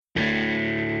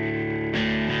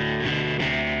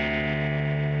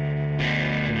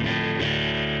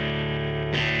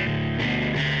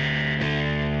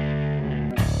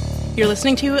You're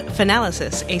listening to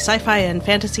Finalysis, a sci-fi and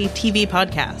fantasy TV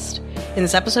podcast. In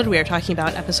this episode, we are talking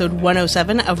about episode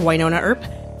 107 of Wynonna Earp,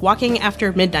 Walking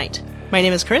After Midnight. My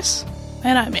name is Chris.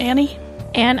 And I'm Annie.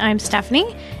 And I'm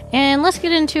Stephanie. And let's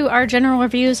get into our general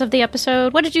reviews of the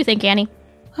episode. What did you think, Annie?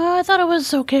 I thought it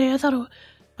was okay.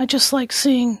 I just like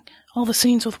seeing all the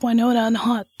scenes with Wynonna and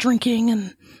Hot drinking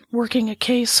and working a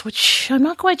case, which I'm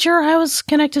not quite sure how is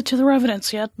connected to the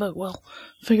Revenants yet, but we'll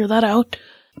figure that out.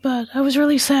 But I was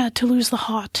really sad to lose the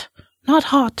Hot. Not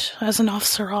Hot as an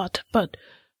Officer Hot, but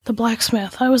the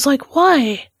blacksmith. I was like,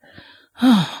 why?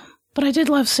 But I did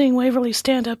love seeing Waverly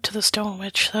stand up to the Stone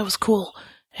Witch. That was cool.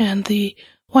 And the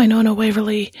Wynonna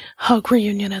Waverly hug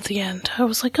reunion at the end. I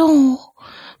was like, oh.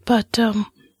 But,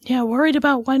 yeah, worried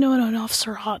about Wynonna and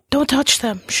Officer Hot. Don't touch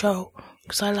them, show,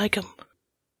 because I like them.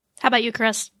 How about you,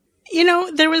 Chris? You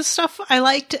know, there was stuff I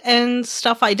liked and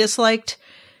stuff I disliked.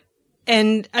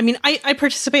 And, I mean, I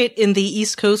participate in the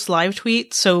East Coast live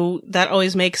tweet, so that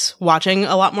always makes watching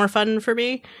a lot more fun for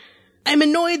me. I'm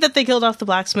annoyed that they killed off the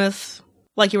blacksmith,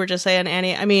 like you were just saying,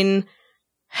 Annie. I mean,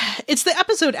 it's the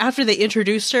episode after they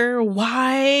introduced her.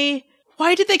 Why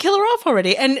did they kill her off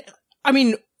already? And, I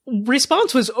mean,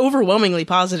 response was overwhelmingly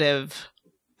positive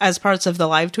as parts of the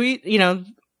live tweet. You know,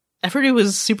 everybody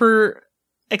was super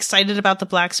excited about the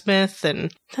blacksmith, and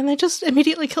then they just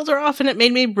immediately killed her off, and it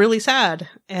made me really sad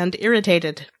and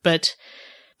irritated. But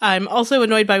I'm also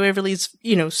annoyed by Waverly's,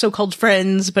 so-called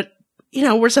friends, but,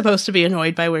 we're supposed to be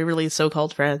annoyed by Waverly's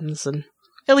so-called friends, and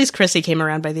at least Chrissy came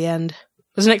around by the end.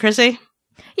 Wasn't it, Chrissy?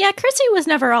 Yeah, Chrissy was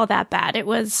never all that bad. It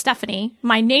was Stephanie,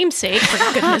 my namesake,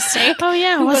 for goodness sake. Oh,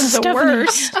 yeah, who was the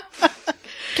worst.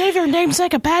 Gave your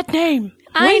namesake a bad name.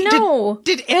 I know.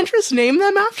 Did Andrus name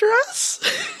them after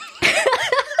us?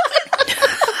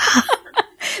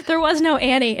 There was no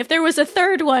Annie. If there was a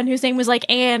third one whose name was like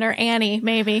Anne or Annie,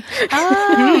 maybe.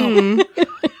 Oh.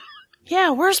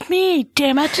 Yeah, where's me,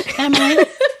 damn it, Emily?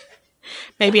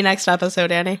 Maybe next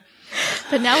episode, Annie.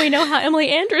 But now we know how Emily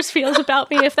Andrus feels about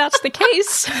me if that's the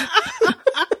case.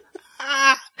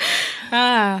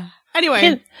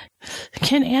 Anyway.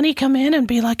 Can Annie come in and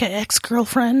be like an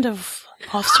ex-girlfriend of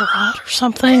Officer Hot or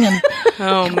something and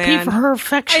compete for her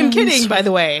affections? I'm kidding, by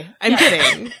the way. I'm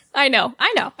kidding. I know.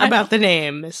 About the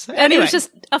names. And anyway. it was just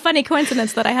a funny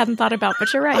coincidence that I hadn't thought about,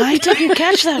 but you're right. I didn't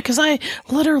catch that because I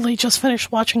literally just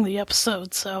finished watching the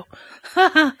episode, so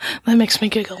that makes me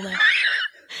giggle now.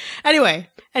 Anyway,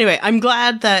 I'm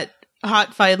glad that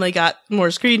Hot finally got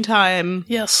more screen time.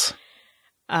 Yes.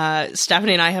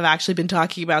 Stephanie and I have actually been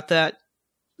talking about that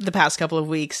the past couple of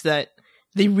weeks, that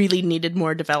they really needed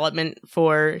more development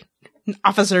for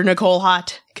Officer Nicole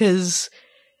Hot, because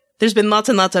there's been lots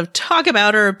and lots of talk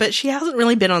about her, but she hasn't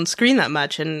really been on screen that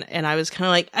much, and I was kind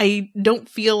of like, I don't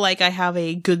feel like I have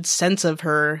a good sense of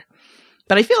her,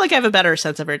 but I feel like I have a better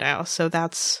sense of her now, so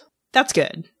that's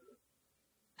good.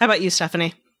 How about you,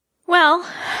 Stephanie? Well,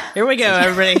 here we go,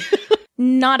 everybody.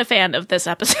 Not a fan of this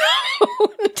episode.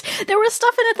 There was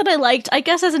stuff in it that I liked. I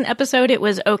guess as an episode, it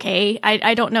was okay.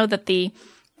 I don't know that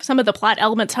some of the plot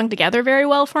elements hung together very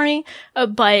well for me,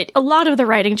 but a lot of the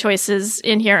writing choices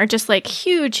in here are just like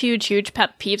huge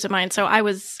pet peeves of mine. So I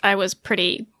was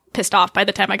pretty pissed off by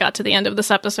the time I got to the end of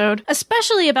this episode,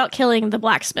 especially about killing the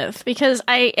blacksmith, because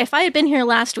if I had been here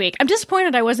last week, I'm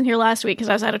disappointed I wasn't here last week because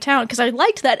I was out of town, because I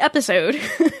liked that episode.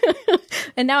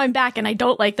 And now I'm back and I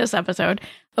don't like this episode.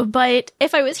 But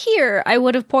if I was here, I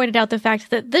would have pointed out the fact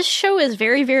that this show is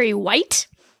very, very white.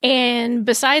 And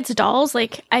besides dolls,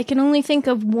 I can only think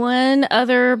of one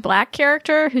other black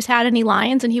character who's had any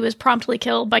lines, and he was promptly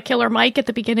killed by Killer Mike at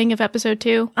the beginning of episode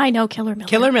 2. I know, Killer Miller.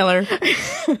 Killer Miller.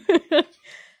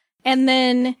 And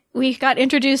then we got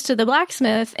introduced to the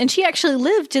blacksmith, and she actually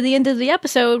lived to the end of the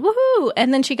episode. Woohoo!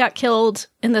 And then she got killed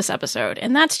in this episode.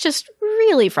 And that's just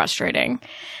really frustrating.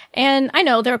 And I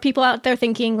know there are people out there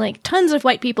thinking, tons of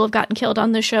white people have gotten killed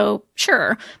on the show.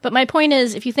 Sure. But my point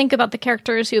is, if you think about the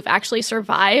characters who've actually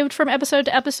survived from episode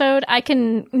to episode, I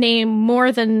can name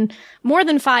more than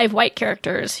 5 white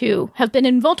characters who have been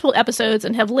in multiple episodes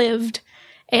and have lived,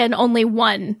 and only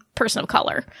one person of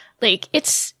color.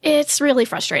 It's really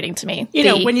frustrating to me.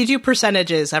 When you do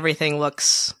percentages, everything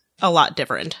looks a lot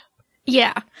different.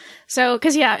 Yeah. So,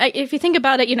 if you think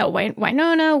about it,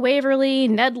 Wynonna, Waverly,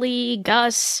 Nedley,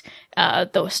 Gus,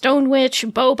 the Stone Witch,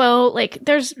 Bobo,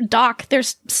 there's Doc,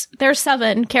 there's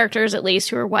 7 characters at least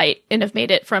who are white and have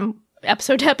made it from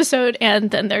episode to episode,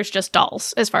 and then there's just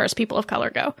dolls as far as people of color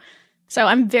go. So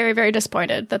I'm very, very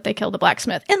disappointed that they killed the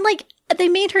blacksmith. And they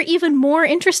made her even more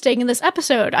interesting in this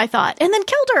episode, I thought, and then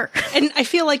killed her. And I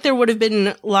feel like there would have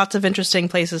been lots of interesting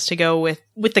places to go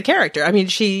with the character. I mean,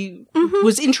 she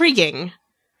was intriguing.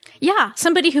 Yeah,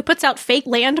 somebody who puts out fake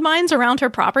landmines around her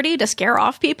property to scare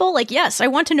off people. Like, yes, I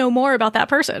want to know more about that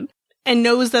person. And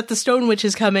knows that the Stone Witch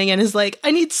is coming and is like,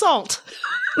 I need salt.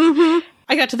 Mm-hmm.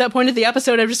 I got to that point of the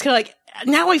episode, I'm just kind of like,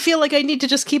 now I feel like I need to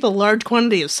just keep a large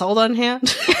quantity of salt on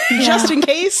hand, just in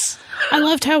case. I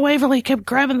loved how Waverly kept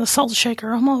grabbing the salt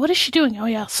shaker. I'm like, what is she doing? Oh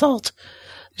yeah, salt.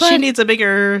 But she needs a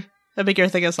bigger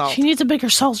thing of salt. She needs a bigger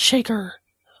salt shaker.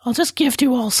 I'll just gift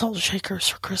you all salt shakers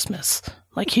for Christmas.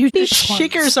 Like huge These ones.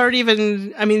 shakers aren't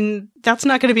even, I mean, that's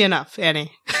not going to be enough,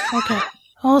 Annie. Okay.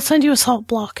 I'll send you a salt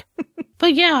block.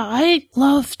 But yeah, I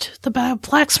loved the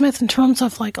blacksmith in terms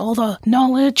of like all the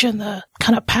knowledge and the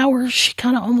kind of powers she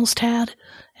kind of almost had.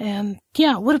 And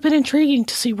yeah, it would have been intriguing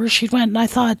to see where she went. And I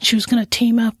thought she was going to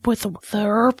team up with the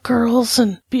Earp girls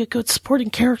and be a good supporting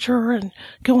character and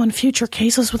go on future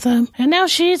cases with them. And now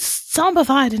she's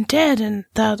zombified and dead, and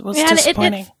that was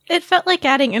disappointing. It felt like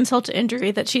adding insult to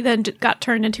injury that she then got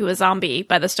turned into a zombie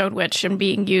by the Stone Witch and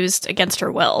being used against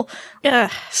her will.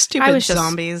 Ugh, Stupid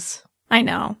zombies. I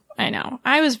know.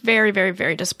 I was very, very,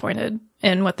 very disappointed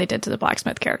in what they did to the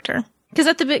blacksmith character. Because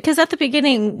at the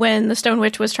beginning, when the Stone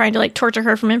Witch was trying to like torture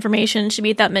her from information, she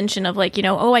made that mention of like,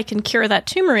 oh, I can cure that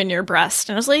tumor in your breast.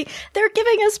 And I was like, they're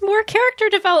giving us more character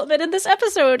development in this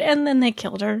episode. And then they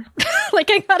killed her. Like,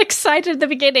 I got excited at the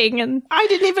beginning, and I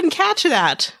didn't even catch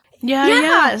that.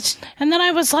 Yeah. And then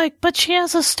I was like, but she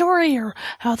has a story, or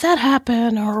how that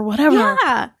happened, or whatever.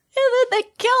 Yeah. And then they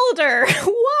killed her.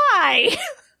 Why?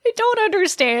 I don't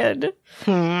understand.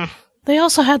 They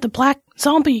also had the black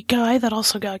zombie guy that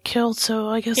also got killed, so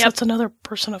I guess that's another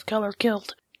person of color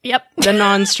killed. Yep. The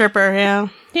non-stripper, yeah.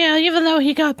 Yeah, even though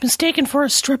he got mistaken for a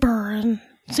stripper and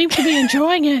seemed to be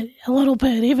enjoying it a little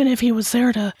bit, even if he was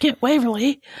there to get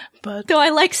Waverly. But though I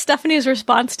like Stephanie's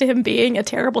response to him being a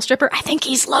terrible stripper. I think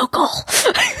he's local.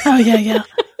 Oh, yeah.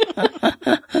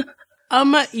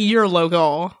 You're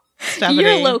local, Stephanie.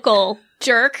 You're local,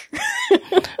 jerk.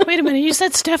 Wait a minute, you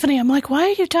said Stephanie. I'm like, why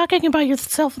are you talking about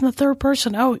yourself in the third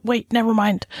person? Oh, wait, never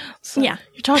mind. So yeah.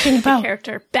 You're talking about...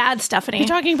 character. Bad Stephanie. You're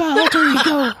talking about alter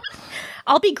ego.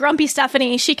 I'll be grumpy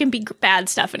Stephanie. She can be bad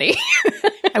Stephanie.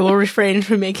 I will refrain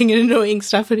from making an annoying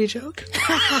Stephanie joke.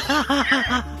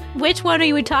 Which one are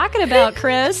you talking about,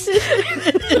 Chris?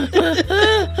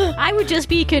 I would just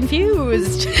be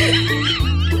confused.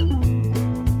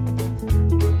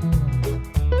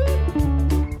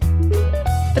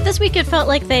 But this week it felt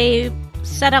like they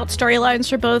set out storylines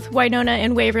for both Wynonna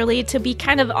and Waverly to be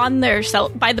kind of on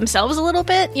by themselves a little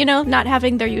bit, not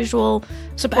having their usual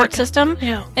support system.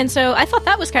 Yeah. And so I thought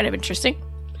that was kind of interesting.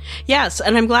 Yes,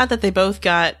 and I'm glad that they both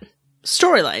got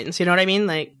storylines, you know what I mean?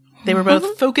 Like, they were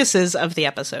both focuses of the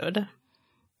episode.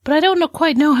 But I don't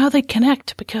quite know how they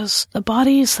connect, because the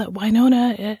bodies that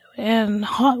Wynonna and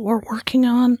Hot were working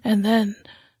on, and then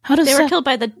how does they were killed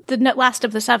by the last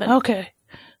of the 7. Okay.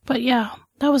 But yeah,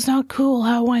 that was not cool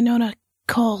how Wynonna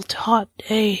called Hot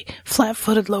a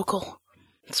flat-footed local,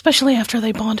 especially after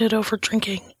they bonded over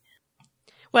drinking.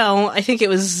 Well, I think it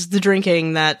was the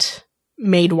drinking that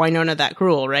made Wynonna that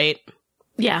cruel, right?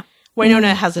 Yeah.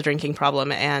 Wynonna has a drinking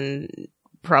problem and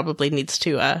probably needs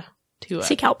to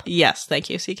seek help. Yes, thank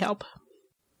you, seek help.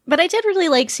 But I did really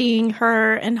like seeing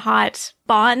her and Hot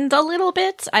bond a little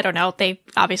bit. I don't know, they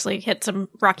obviously hit some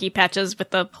rocky patches with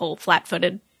the whole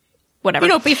flat-footed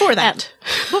whatever. Before that.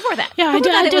 Yeah, I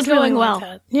did. It was really going well. Like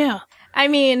that. Yeah. I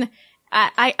mean,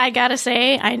 I gotta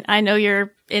say, I know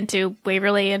you're into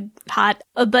Waverly and Hot,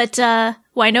 but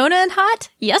Wynonna and Hot?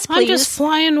 Yes, please. I'm just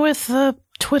flying with the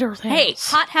Twitter things. Hey,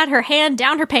 Hot had her hand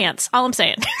down her pants. All I'm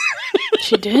saying.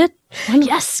 She did?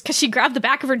 Yes, because she grabbed the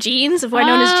back of her jeans, of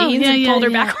Wynonna's jeans, and pulled her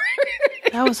back.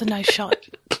 That was a nice shot.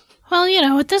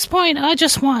 Well, at this point, I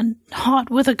just want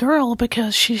Hot with a girl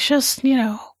because she's just,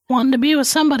 wanting to be with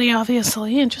somebody,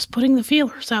 obviously, and just putting the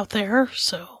feelers out there,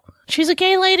 so... She's a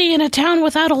gay lady in a town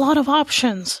without a lot of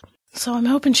options, so I'm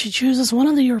hoping she chooses one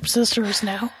of the Earp sisters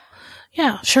now.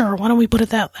 Yeah, sure, why don't we put it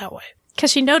that way?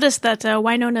 Because she noticed that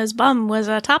Wynonna's bum was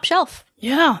a top shelf.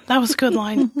 Yeah, that was a good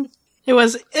line. It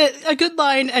was a good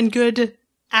line and good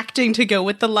acting to go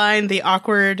with the line, the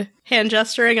awkward hand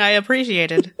gesturing, I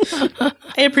appreciated.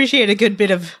 I appreciate a good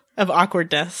bit of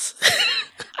awkwardness.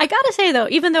 I gotta say, though,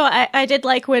 even though I did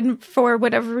like when, for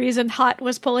whatever reason, Hot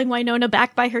was pulling Wynonna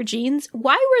back by her jeans,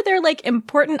 why were there,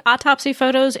 important autopsy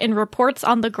photos and reports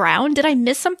on the ground? Did I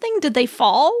miss something? Did they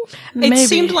fall? It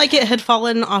seemed like it had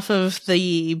fallen off of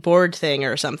the board thing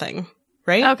or something,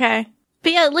 right? Okay.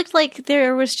 But yeah, it looked like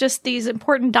there was just these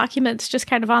important documents just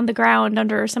kind of on the ground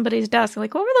under somebody's desk.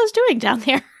 Like, what were those doing down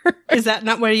there? Is that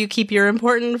not where you keep your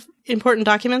important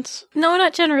documents? No,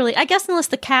 not generally. I guess unless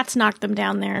the cats knocked them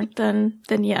down there, then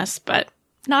yes, but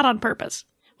not on purpose.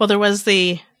 Well, there was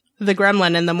the the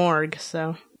gremlin in the morgue,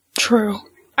 so. True.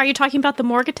 Are you talking about the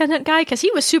morgue attendant guy? Because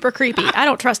he was super creepy. I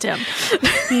don't trust him.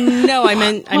 No, I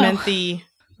meant the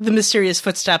mysterious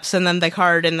footsteps and then the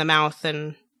card in the mouth,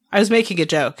 and I was making a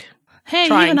joke. Hey,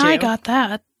 even I got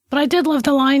that. But I did love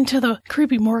the line to the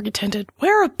creepy morgue attendant,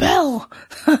 "Wear a bell!"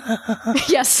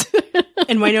 Yes.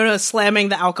 And Wynonna slamming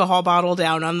the alcohol bottle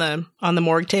down on the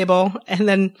morgue table, and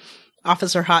then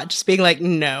Officer Hot just being like,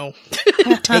 no.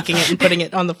 Taking it and putting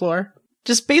it on the floor.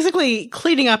 Just basically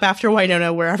cleaning up after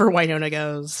Wynonna wherever Wynonna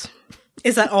goes.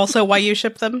 Is that also why you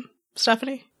ship them,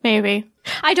 Stephanie? Maybe.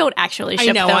 I don't actually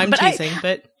ship them. I know, I'm teasing,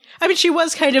 but I mean, she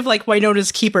was kind of like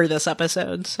Wynonna's keeper this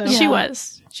episode. So. Yeah. She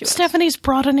was. Stephanie's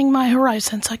broadening my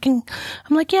horizons. I'm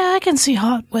like, yeah, I can see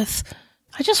I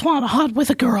just want hot with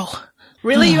a girl.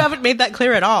 Really? You haven't made that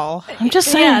clear at all. I'm just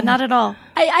saying. Yeah, not at all.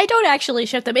 I don't actually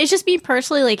ship them. It's just me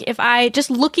personally, like, if I, just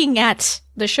looking at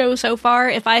the show so far,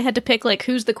 if I had to pick, like,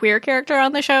 who's the queer character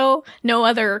on the show, no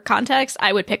other context,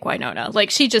 I would pick Wynonna.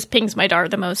 Like, she just pings my dar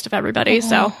the most of everybody,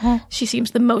 so she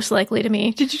seems the most likely to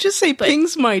me. Did you just say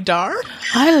pings my dar?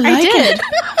 I did.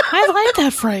 I like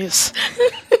that phrase.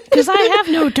 Because I have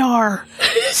no dar.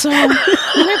 So,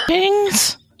 when it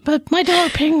pings, but my dar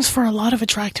pings for a lot of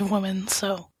attractive women,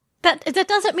 so. That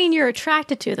doesn't mean you're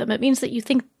attracted to them. It means that you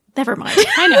think, never mind.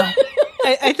 I know.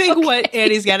 I think what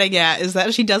Annie's getting at is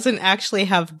that she doesn't actually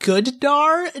have good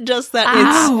dar, just that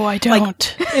I don't.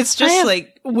 Like, it's just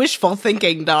like wishful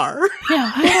thinking dar.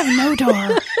 Yeah, I have no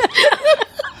dar.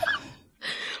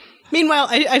 Meanwhile,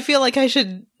 I feel like I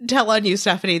should tell on you,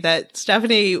 Stephanie, that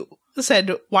Stephanie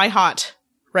said, "Why hot?"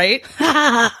 Right?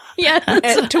 Yeah.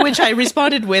 To which I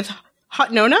responded with,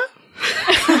 "Hot Nona?"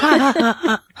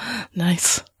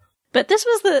 Nice. But this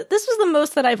was the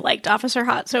most that I've liked Officer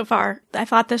Hot so far. I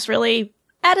thought this really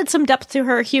added some depth to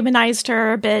her, humanized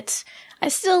her a bit. I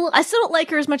still don't like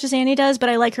her as much as Annie does, but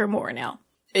I like her more now.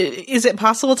 Is it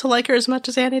possible to like her as much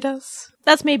as Annie does?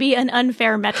 That's maybe an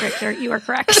unfair metric. You are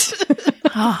correct.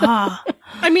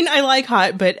 I mean, I like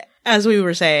Hot, but as we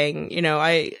were saying, you know,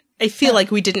 I feel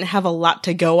like we didn't have a lot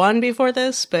to go on before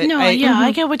this, but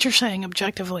I get what you're saying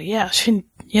objectively. Yeah, she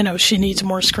needs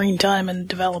more screen time and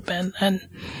development, and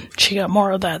she got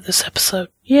more of that this episode.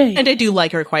 Yay. And I do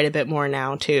like her quite a bit more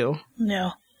now, too.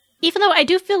 Yeah. Even though I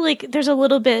do feel like there's a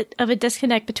little bit of a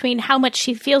disconnect between how much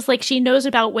she feels like she knows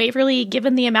about Waverly,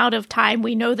 given the amount of time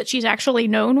we know that she's actually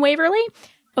known Waverly.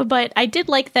 But I did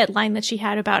like that line that she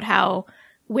had about how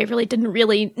Waverly didn't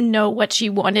really know what she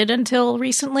wanted until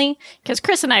recently. Because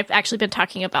Chris and I have actually been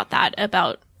talking about that,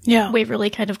 about Waverly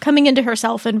kind of coming into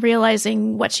herself and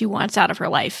realizing what she wants out of her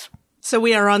life. So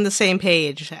we are on the same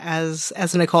page as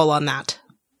Nicole on that.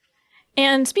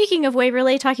 And speaking of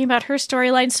Waverly, talking about her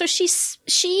storyline, so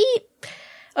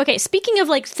okay, speaking of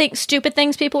like stupid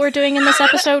things people were doing in this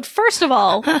episode, first of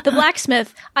all, the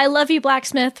blacksmith, I love you,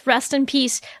 blacksmith, rest in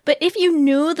peace. But if you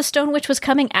knew the Stone Witch was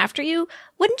coming after you,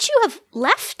 wouldn't you have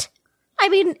left? I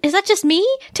mean, is that just me?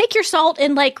 Take your salt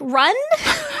and, like, run?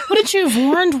 Wouldn't you have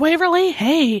warned Waverly?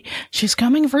 Hey, she's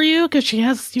coming for you because she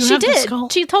did. The skull.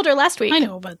 She told her last week. I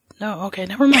know, but no, okay,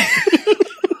 never mind.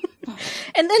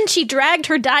 And then she dragged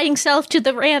her dying self to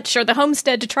the ranch or the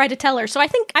homestead to try to tell her. So I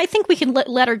think we can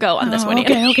let her go on this one.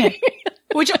 Okay.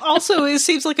 Which also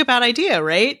seems like a bad idea,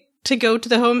 right? To go to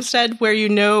the homestead where you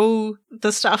know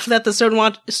the stuff that the Stone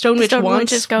Witch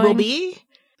wants will be.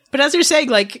 But as you're saying,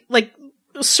 like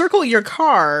circle your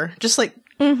car, just like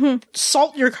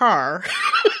salt your car.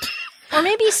 Or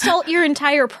maybe salt your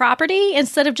entire property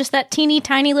instead of just that teeny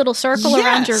tiny little circle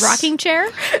around your rocking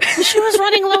chair. She was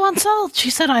running low on salt. She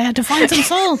said I had to find some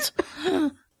salt.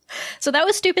 So that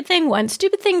was stupid thing one.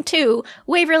 Stupid thing two,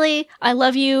 Waverly, I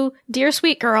love you, dear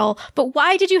sweet girl, but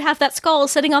why did you have that skull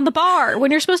sitting on the bar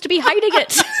when you're supposed to be hiding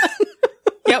it?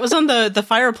 Yeah, it was on the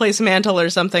fireplace mantle or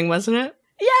something, wasn't it?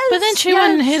 Yes, but then she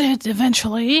went and hid it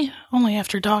eventually, only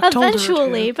after Doc told her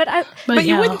to. But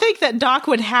you wouldn't think that Doc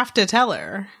would have to tell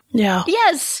her. Yeah.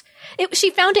 Yes. She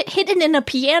found it hidden in a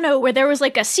piano where there was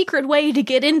like a secret way to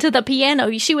get into the piano.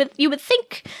 You would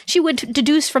think she would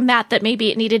deduce from that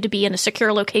maybe it needed to be in a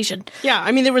secure location. Yeah,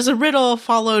 I mean, there was a riddle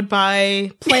followed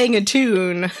by playing a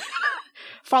tune,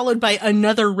 followed by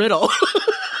another riddle.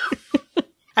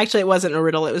 Actually, it wasn't a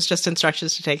riddle. It was just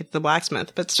instructions to take it to the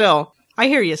blacksmith. But still, I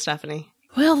hear you, Stephanie.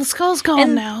 Well, the skull's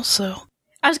gone now, so.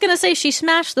 I was going to say she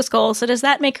smashed the skull, so does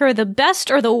that make her the best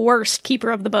or the worst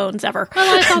keeper of the bones ever?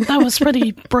 Well, I thought that was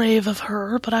pretty brave of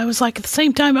her, but I was like, at the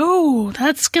same time, oh,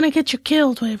 that's going to get you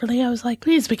killed, Waverly. I was like,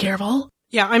 please be careful.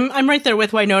 Yeah, I'm right there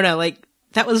with Wynonna. Like,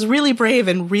 that was really brave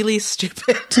and really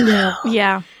stupid. Yeah.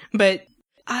 Yeah. But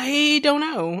I don't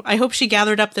know. I hope she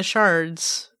gathered up the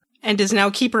shards and is now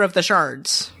keeper of the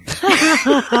shards.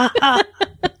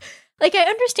 Like, I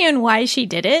understand why she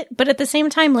did it, but at the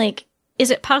same time, like, is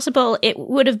it possible it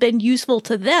would have been useful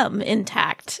to them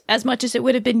intact as much as it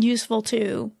would have been useful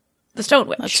to the Stone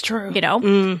Witch? That's true. You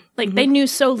know? Like, they knew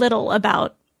so little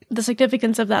about the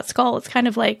significance of that skull. It's kind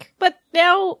of like, but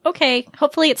now, okay,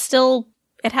 hopefully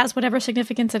it has whatever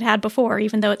significance it had before,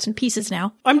 even though it's in pieces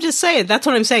now. I'm just saying, that's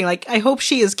what I'm saying. Like, I hope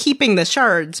she is keeping the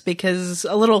shards because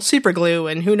a little super glue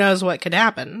and who knows what could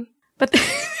happen. But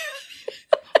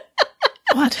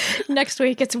What? Next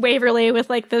week, it's Waverly with,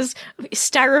 like, this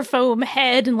styrofoam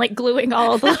head and, like, gluing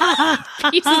all the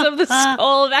pieces of the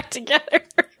skull back together.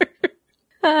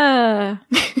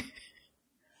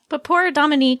 But poor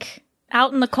Dominique,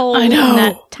 out in the cold I in know.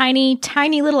 that tiny,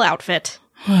 tiny little outfit.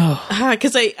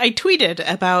 Because I tweeted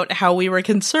about how we were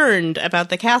concerned about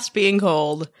the cast being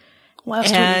cold.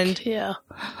 Last And- week, yeah.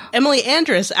 Emily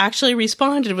Andress actually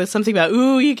responded with something about,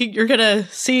 ooh, you're gonna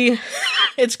see,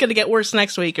 it's gonna get worse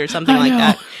next week or something I like know.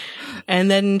 that. And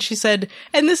then she said,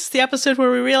 and this is the episode where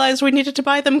we realized we needed to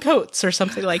buy them coats or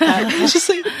something like that. It's just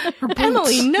like,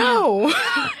 Emily, no.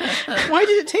 Why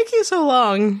did it take you so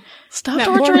long? Stop That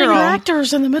poor torturing your girl.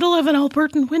 actors in the middle of an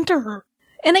Albertan winter.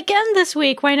 And again this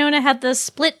week, Wynonna had the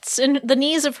splits in the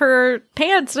knees of her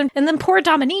pants, and then poor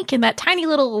Dominique in that tiny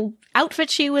little outfit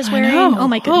she was I wearing. know. Oh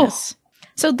my goodness.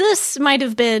 So this she might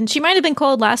have been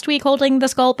cold last week holding the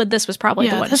skull, but this was probably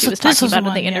the one she was talking about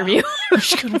in the interview. Where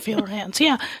she couldn't feel her hands.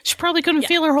 Yeah, she probably couldn't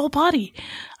feel her whole body.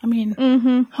 I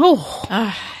mean,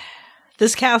 oh.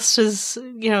 This cast is,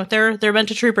 they're meant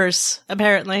to troopers,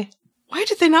 apparently. Why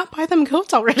did they not buy them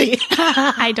coats already?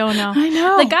 I don't know. I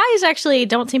know. The guys actually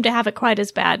don't seem to have it quite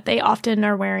as bad. They often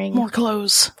are wearing More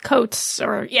clothes. coats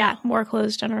or, more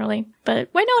clothes generally.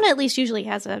 But Wynonna at least usually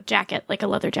has a jacket, like a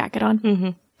leather jacket on. Mm-hmm.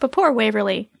 But poor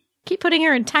Waverly. Keep putting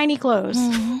her in tiny clothes.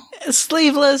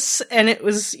 Sleeveless, and it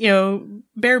was,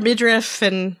 bare midriff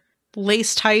and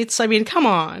lace tights. I mean, come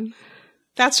on.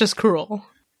 That's just cruel.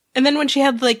 And then when she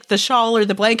had, like, the shawl or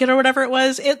the blanket or whatever it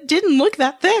was, it didn't look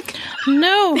that thick.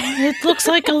 No, it looks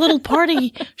like a little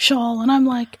party shawl, and I'm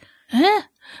like,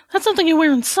 that's something you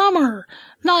wear in summer,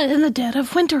 not in the dead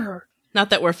of winter. Not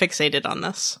that we're fixated on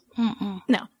this.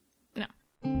 No.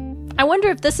 I wonder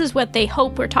if this is what they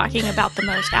hope we're talking about the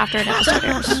most after an episode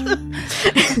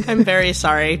airs. I'm very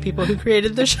sorry, people who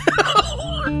created the show.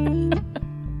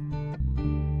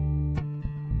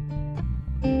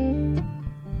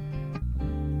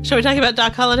 Shall we talk about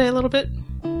Doc Holliday a little bit?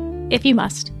 If you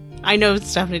must. I know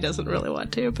Stephanie doesn't really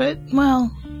want to, but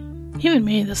Well, even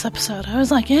me this episode, I was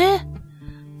like,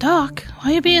 Doc,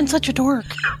 why you being such a dork?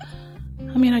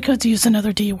 I mean, I could use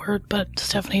another D word, but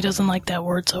Stephanie doesn't like that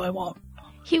word, so I won't.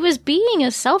 He was being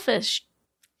a selfish,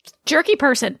 jerky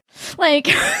person. Like,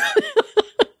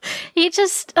 he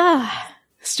just,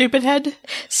 stupid head.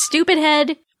 stupid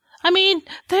head. I mean,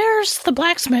 there's the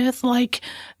blacksmith, like,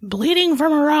 bleeding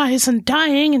from her eyes and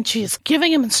dying, and she's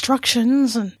giving him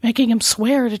instructions and making him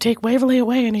swear to take Waverly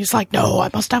away, and he's like, no,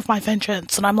 I must have my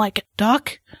vengeance. And I'm like,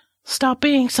 Doc, stop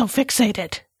being so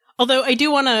fixated. Although I do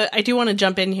want to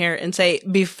jump in here and say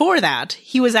before that,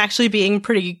 he was actually being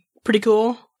pretty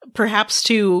cool. Perhaps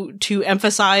to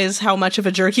emphasize how much of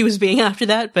a jerk he was being after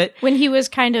that, but When he was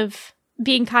kind of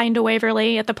being kind to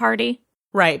Waverly at the party.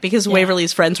 right, because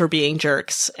Waverly's friends were being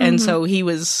jerks, and so he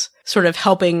was sort of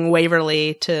helping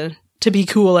Waverly to be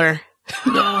cooler.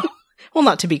 Yeah. Well,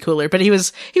 not to be cooler, but he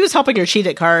was helping her cheat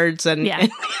at cards, and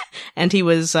and he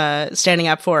was standing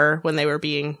up for her when they were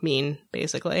being mean,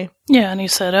 basically. Yeah, and he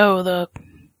said,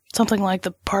 something like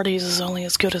the parties is only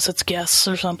as good as its guests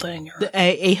or something. Or,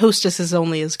 A hostess is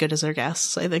only as good as her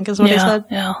guests, I think is what he said.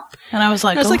 Yeah. And I was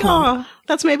like, Oh,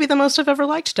 that's maybe the most I've ever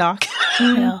liked Doc.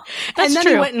 yeah. And then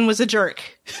true. he went and was a jerk.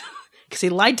 Because he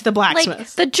lied to the blacksmith.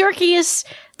 Like, the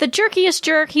jerkiest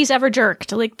jerk he's ever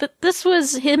jerked. Like, this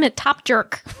was him at top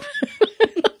jerk.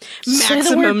 Say the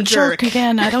Maximum word jerk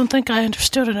again. I don't think I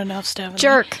understood it enough, Stephanie.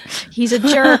 Jerk. He's a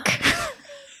jerk.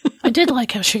 I did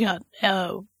like how she got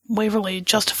Waverly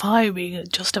justifiably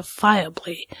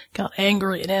got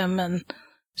angry at him, and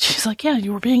she's like, yeah,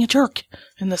 you were being a jerk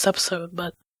in this episode.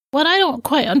 But what I don't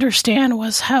quite understand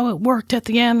was how it worked at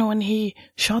the end when he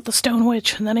shot the Stone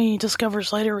Witch, and then he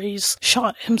discovers later he's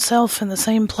shot himself in the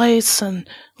same place, and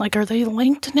like, are they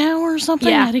linked now or something?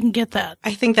 Yeah. I didn't get that.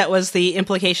 I think that was the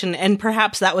implication, and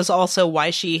perhaps that was also why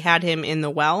she had him in the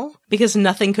well, because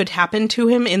nothing could happen to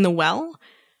him in the well.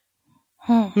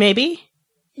 Maybe?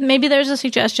 Maybe there's a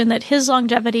suggestion that his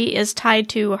longevity is tied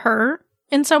to her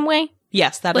in some way.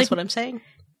 Yes, that is Like- what I'm saying.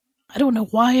 I don't know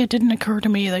why it didn't occur to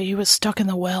me that he was stuck in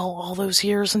the well all those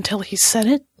years until he said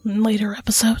it in later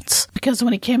episodes. because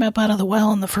when he came up out of the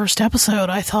well in the first episode,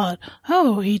 I thought,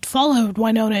 oh, he'd followed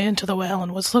Wynonna into the well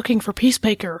and was looking for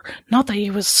Peacemaker. Not that he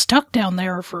was stuck down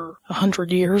there for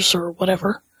 100 years or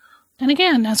whatever. And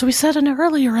again, as we said in an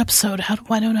earlier episode, how did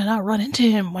Wynonna not run into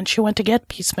him when she went to get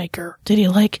Peacemaker? Did he,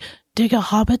 dig a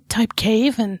Hobbit-type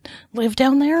cave and live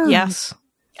down there? Yes.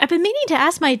 I've been meaning to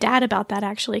ask my dad about that,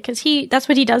 actually, because that's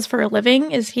what he does for a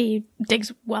living, is he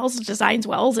digs wells, designs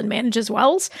wells, and manages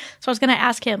wells. So I was going to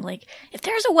ask him, if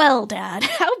there's a well, Dad,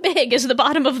 how big is the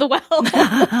bottom of the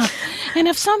well? And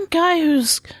if some guy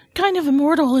who's kind of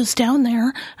immortal is down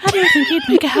there, how do you think he'd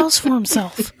make a house for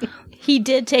himself? He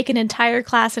did take an entire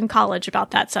class in college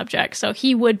about that subject, so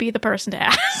he would be the person to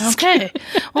ask. Okay.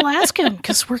 Well, ask him,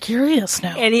 because we're curious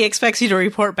now. And he expects you to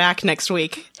report back next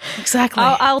week. Exactly.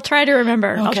 I'll try to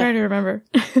remember. Okay. I'll try to remember.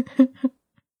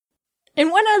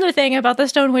 And one other thing about the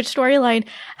Stone Witch storyline,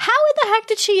 how in the heck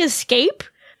did she escape?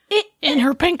 In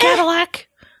her pink Cadillac?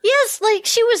 Yes,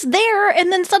 she was there,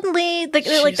 and then suddenly, the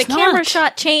camera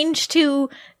shot changed to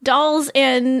Dolls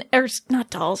or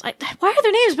not Dolls. Why are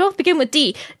their names both begin with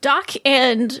D? Doc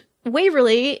and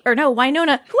Waverly, or no,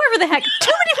 Wynonna, whoever the heck.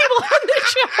 Too many people on the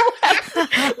show have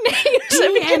names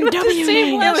that begin with the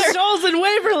same letter. It was Dolls and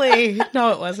Waverly.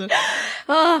 No, it wasn't.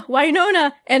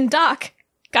 Wynonna and Doc.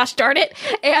 Gosh darn it.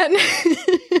 And,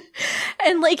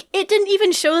 and it didn't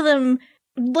even show them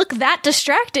look that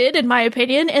distracted, in my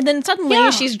opinion, and then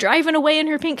suddenly she's driving away in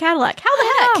her pink Cadillac. How the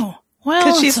heck? Oh, well,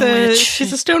 Because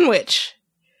she's a stone witch.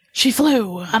 She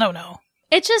flew. I don't know.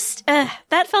 It just,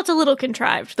 that felt a little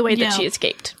contrived, the way that she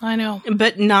escaped. I know.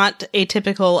 But not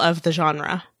atypical of the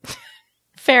genre.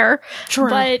 Fair. True.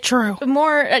 But true.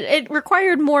 It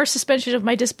required more suspension of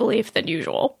my disbelief than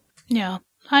usual. Yeah.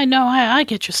 I know. I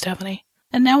get you, Stephanie.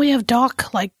 And now we have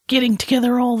Doc, getting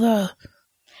together all the...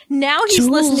 Now he's tools.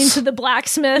 listening to the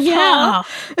blacksmith. Yeah.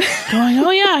 Huh? Going, oh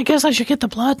yeah, I guess I should get the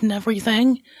blood and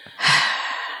everything.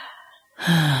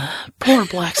 Poor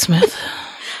blacksmith.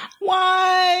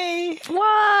 Why?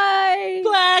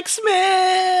 Blacksmith!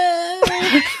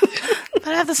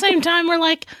 But at the same time,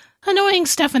 we're annoying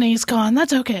Stephanie's gone.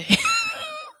 That's okay.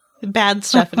 Bad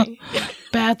Stephanie.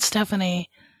 Bad Stephanie.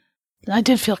 I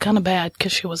did feel kind of bad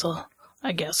because she was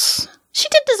I guess... She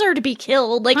did deserve to be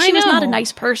killed. She was not a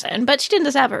nice person, but she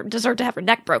didn't deserve to have her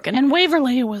neck broken. And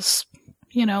Waverly was,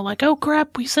 oh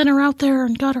crap, we sent her out there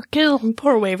and got her killed.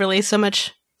 Poor Waverly, so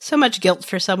much guilt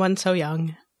for someone so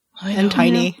young and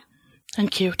tiny. And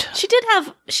cute. She did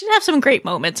have some great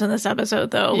moments in this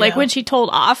episode, though. Yeah. When she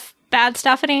told off Bad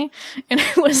Stephanie, and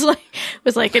it was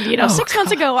 6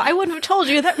 months ago, I wouldn't have told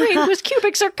you that rain was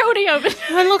cubic zirconium.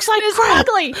 It looks like it's crap.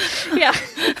 ugly. Yeah.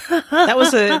 That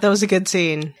was a good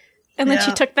scene. And then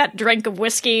she took that drink of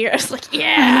whiskey. I was like,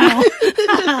 yeah.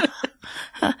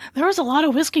 There was a lot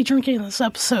of whiskey drinking in this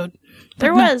episode.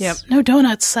 There was. Yep. No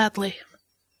donuts, sadly.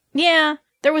 Yeah.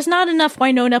 There was not enough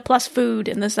Wynonna plus food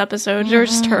in this episode. Or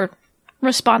just her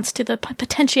response to the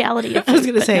potentiality of food. I was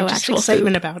going to say, no just actual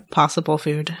excitement food. about possible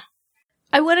food.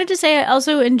 I wanted to say I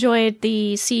also enjoyed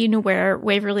the scene where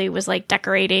Waverly was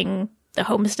decorating the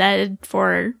homestead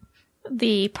for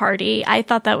the party. I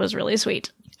thought that was really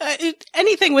sweet.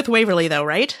 Anything with Waverly, though,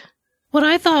 right? What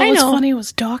I thought was funny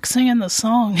was Doc singing the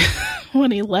song when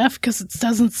he left because it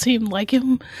doesn't seem like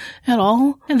him at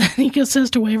all. And then he just says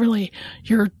to Waverly,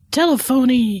 your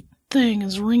telephony thing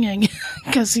is ringing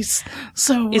because he's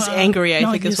so... Is angry, I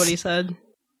think is what he said.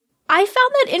 I found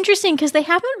that interesting because they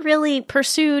haven't really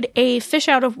pursued a fish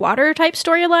out of water type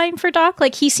storyline for Doc.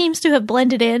 He seems to have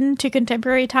blended in to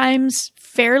contemporary times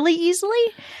fairly easily.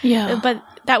 Yeah. But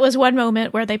that was one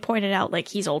moment where they pointed out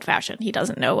he's old fashioned. He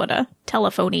doesn't know what a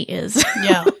telephony is.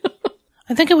 Yeah.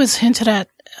 I think it was hinted at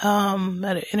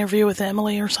an interview with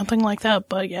Emily or something like that.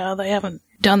 But yeah, they haven't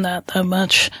done that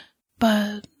much.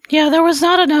 But yeah, there was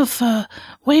not enough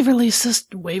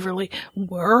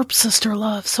Earp sister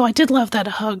love. So I did love that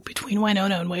hug between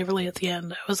Wynonna and Waverly at the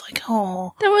end. I was like,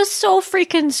 oh. That was so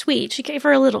freaking sweet. She gave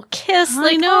her a little kiss.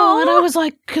 I know, and I was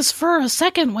like, because for a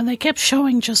second when they kept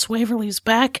showing just Waverly's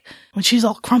back, when she's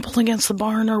all crumpled against the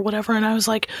barn or whatever, and I was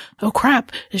like, oh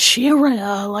crap, is she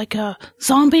a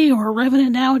zombie or a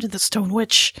revenant now? Did the Stone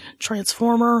Witch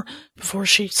transform her before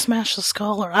she smashed the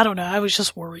skull? Or I don't know, I was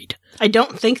just worried. I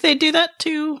don't think they do that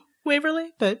to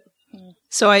Waverly, but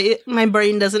so my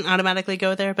brain doesn't automatically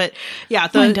go there. But yeah,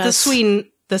 the scene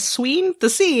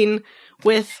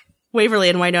with Waverly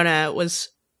and Wynonna was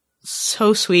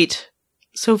so sweet,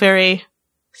 so very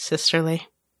sisterly.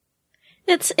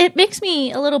 It makes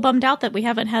me a little bummed out that we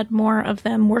haven't had more of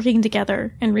them working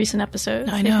together in recent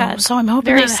episodes. I know, so I'm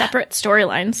hoping very separate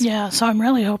storylines. Yeah, so I'm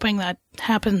really hoping that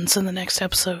happens in the next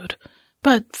episode.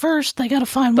 But first, they gotta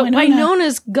find But Wynonna.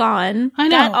 Wynonna's gone. I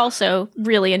know. That also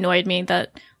really annoyed me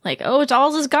that, like, oh,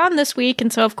 Dolls is gone this week.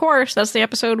 And so, of course, that's the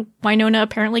episode Wynonna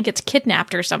apparently gets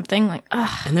kidnapped or something. Like,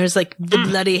 ugh. And there's, like, the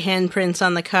bloody handprints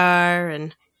on the car,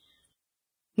 and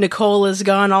Nicole is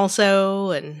gone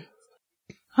also, and...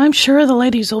 I'm sure the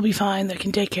ladies will be fine. They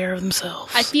can take care of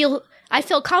themselves. I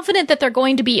feel confident that they're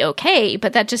going to be okay,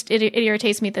 but that just, it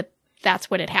irritates me that that's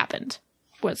what had happened.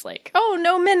 Was like, oh,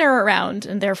 no men are around,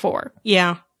 and therefore.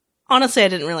 Yeah. Honestly, I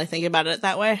didn't really think about it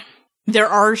that way. There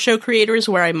are show creators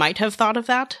where I might have thought of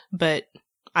that, but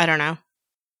I don't know.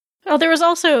 Oh, there was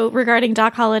also, regarding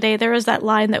Doc Holliday, there was that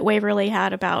line that Waverly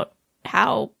had about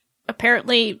how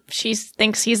apparently she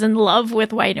thinks he's in love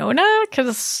with Wynonna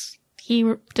because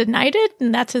he denied it,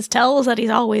 and that's his tell, is that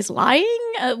he's always lying.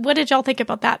 What did y'all think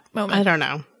about that moment? I don't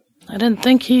know. I didn't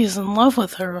think he's in love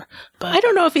with her, but... I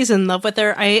don't know if he's in love with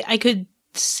her. I could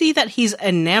see that he's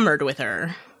enamored with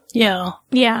her. Yeah.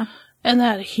 Yeah. And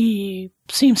that he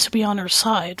seems to be on her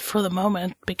side for the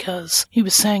moment, because he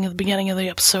was saying at the beginning of the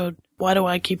episode, why do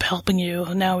I keep helping you?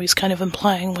 And now he's kind of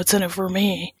implying what's in it for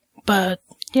me. But,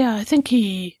 yeah, I think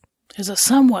he is a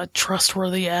somewhat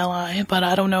trustworthy ally, but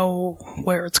I don't know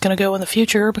where it's going to go in the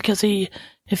future, because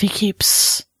if he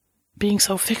keeps being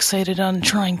so fixated on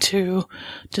trying to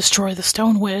destroy the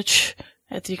Stone Witch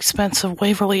at the expense of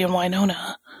Waverly and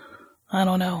Wynonna, I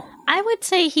don't know. I would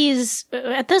say he's,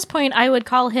 at this point, I would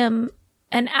call him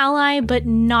an ally, but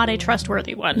not a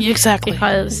trustworthy one. Yeah, exactly.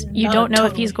 Because you No, don't know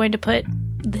if totally. he's going to put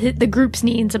the group's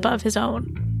needs above his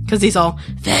own. Because he's all,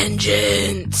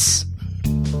 vengeance!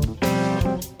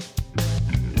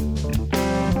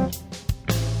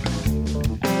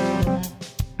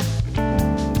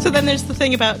 So then there's the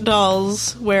thing about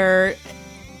Dolls, where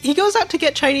he goes out to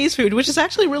get Chinese food, which is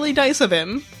actually really nice of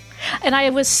him. And I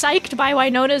was psyched by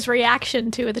Wynonna's reaction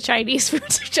to the Chinese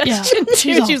food suggestion.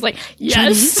 Yeah, She was like,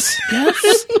 yes.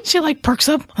 Yes. She like perks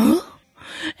up. Huh?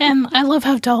 And I love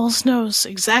how Dolls knows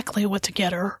exactly what to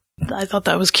get her. I thought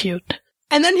that was cute.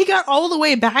 And then he got all the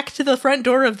way back to the front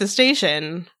door of the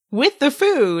station with the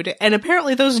food, and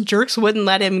apparently those jerks wouldn't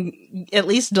let him at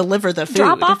least deliver the food.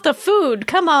 Drop off the food.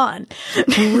 Come on.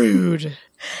 Rude.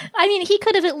 I mean, he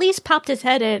could have at least popped his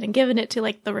head in and given it to,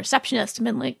 like, the receptionist and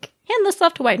been like, hand this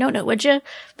stuff to Wynonna, would you?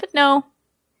 But no,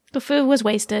 the food was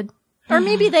wasted. Or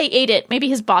maybe they ate it. Maybe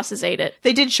his bosses ate it.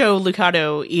 They did show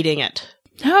Lucado eating it.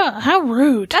 How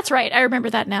rude. That's right. I remember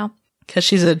that now. Because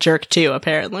she's a jerk too,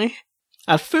 apparently.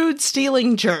 A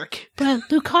food-stealing jerk. But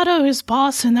Lucado, his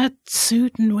boss, in that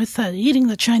suit and with eating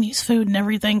the Chinese food and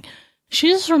everything, she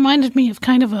just reminded me of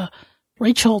kind of a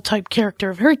Rachel-type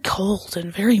character. Very cold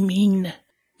and very mean.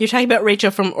 You're talking about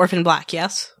Rachel from Orphan Black,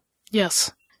 yes?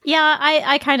 Yes. Yeah,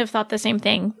 I kind of thought the same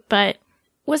thing, but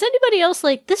was anybody else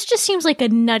like, this just seems like a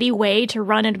nutty way to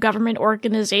run a government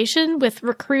organization with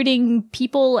recruiting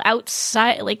people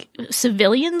outside, like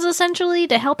civilians essentially,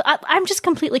 to help? I'm just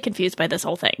completely confused by this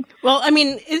whole thing. Well, I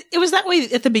mean, it was that way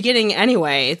at the beginning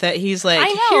anyway, that he's like,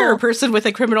 I know. here, a person with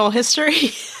a criminal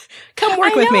history. Come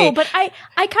work I with know, me. but I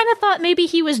kind of thought maybe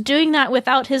he was doing that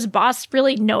without his boss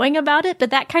really knowing about it, but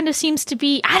that kind of seems to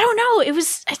be, I don't know,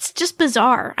 it's just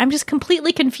bizarre. I'm just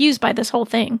completely confused by this whole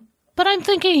thing. But I'm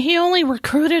thinking he only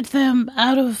recruited them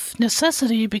out of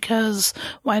necessity because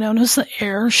Wynonna's the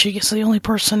heir, she's the only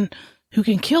person who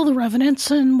can kill the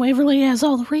Revenants, and Waverly has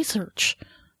all the research.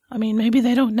 I mean, maybe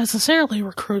they don't necessarily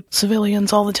recruit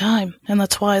civilians all the time, and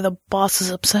that's why the boss is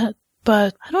upset.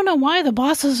 But I don't know why the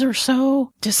bosses are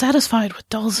so dissatisfied with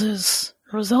Dolls'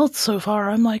 results so far.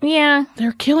 I'm like, Yeah.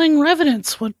 they're killing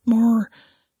Revenants. What more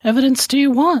evidence do you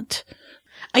want?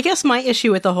 I guess my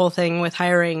issue with the whole thing with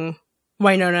hiring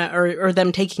Wynonna, or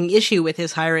them taking issue with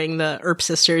his hiring the Earp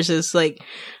sisters, is like,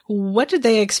 what did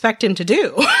they expect him to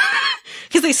do?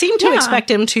 Because they seem to Yeah. expect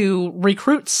him to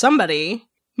recruit somebody,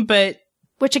 but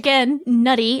Which, again,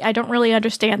 nutty. I don't really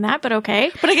understand that, but okay.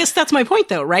 I guess that's my point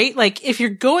though, right? Like, if you're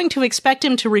going to expect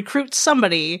him to recruit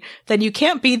somebody, then you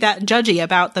can't be that judgy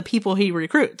about the people he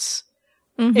recruits.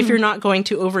 Mm-hmm. If you're not going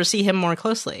to oversee him more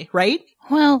closely, right?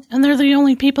 Well, and they're the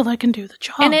only people that can do the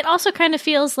job. And it also kind of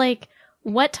feels like,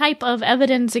 what type of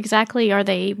evidence exactly are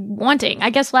they wanting?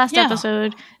 I guess last Yeah.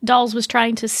 episode, Dolls was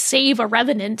trying to save a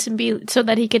Revenant and so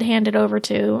that he could hand it over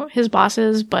to his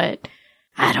bosses, but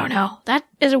I don't know. That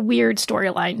is a weird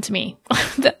storyline to me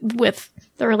with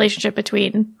the relationship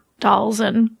between Dolls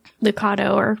and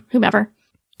Lucado or whomever.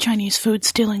 Chinese food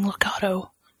stealing Lucado.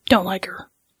 Don't like her.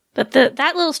 But that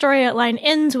little storyline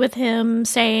ends with him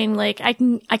saying, like, I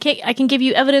can give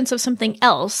you evidence of something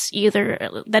else,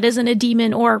 either that isn't a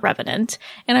demon or a revenant.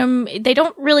 And they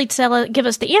don't really give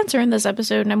us the answer in this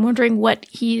episode, and I'm wondering what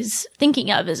he's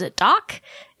thinking of. Is it Doc?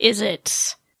 Is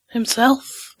it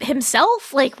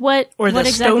Himself? Like, what? Or the what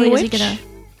exactly Stone is he Witch? gonna?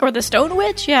 Or the Stone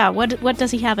Witch? Yeah. What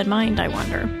does he have in mind? I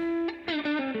wonder.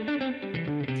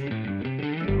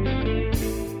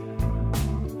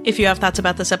 If you have thoughts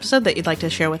about this episode that you'd like to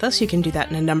share with us, you can do that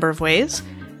in a number of ways.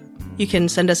 You can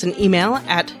send us an email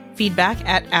at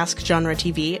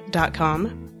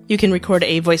feedback@askgenretv.com. You can record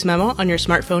a voice memo on your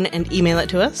smartphone and email it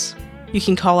to us. You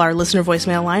can call our listener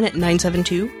voicemail line at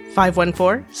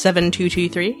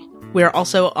 972-514-7223. We are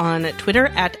also on Twitter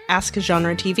at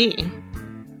AskGenreTV.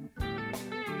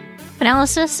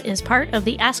 Analysis is part of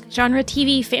the Ask Genre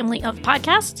TV family of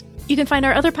podcasts. You can find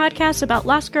our other podcasts about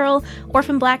Lost Girl,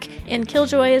 Orphan Black, and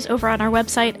Killjoys over on our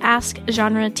website,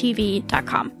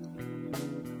 AskGenreTV.com.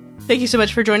 Thank you so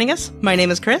much for joining us. My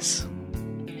name is Chris.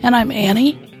 And I'm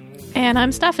Annie. And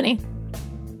I'm Stephanie.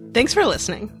 Thanks for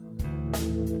listening.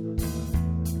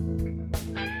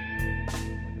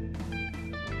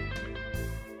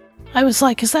 I was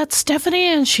like, is that Stephanie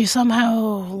and she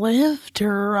somehow lived?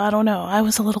 Or I don't know. I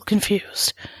was a little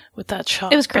confused with that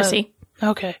shot. It was Chrissy.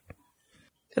 Okay.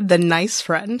 The nice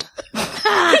friend.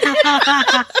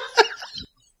 I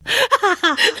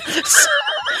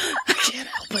can't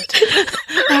help it.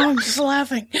 Now I'm just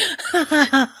laughing.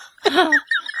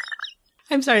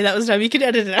 I'm sorry, that was dumb. You can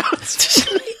edit it out.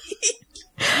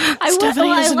 I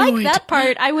like that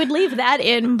part. I would leave that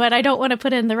in, but I don't want to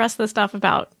put in the rest of the stuff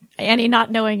about Annie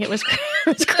not knowing it was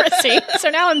Chrissy. So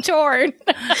now I'm torn.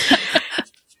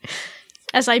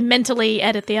 As I mentally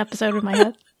edit the episode in my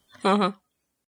head. Uh-huh.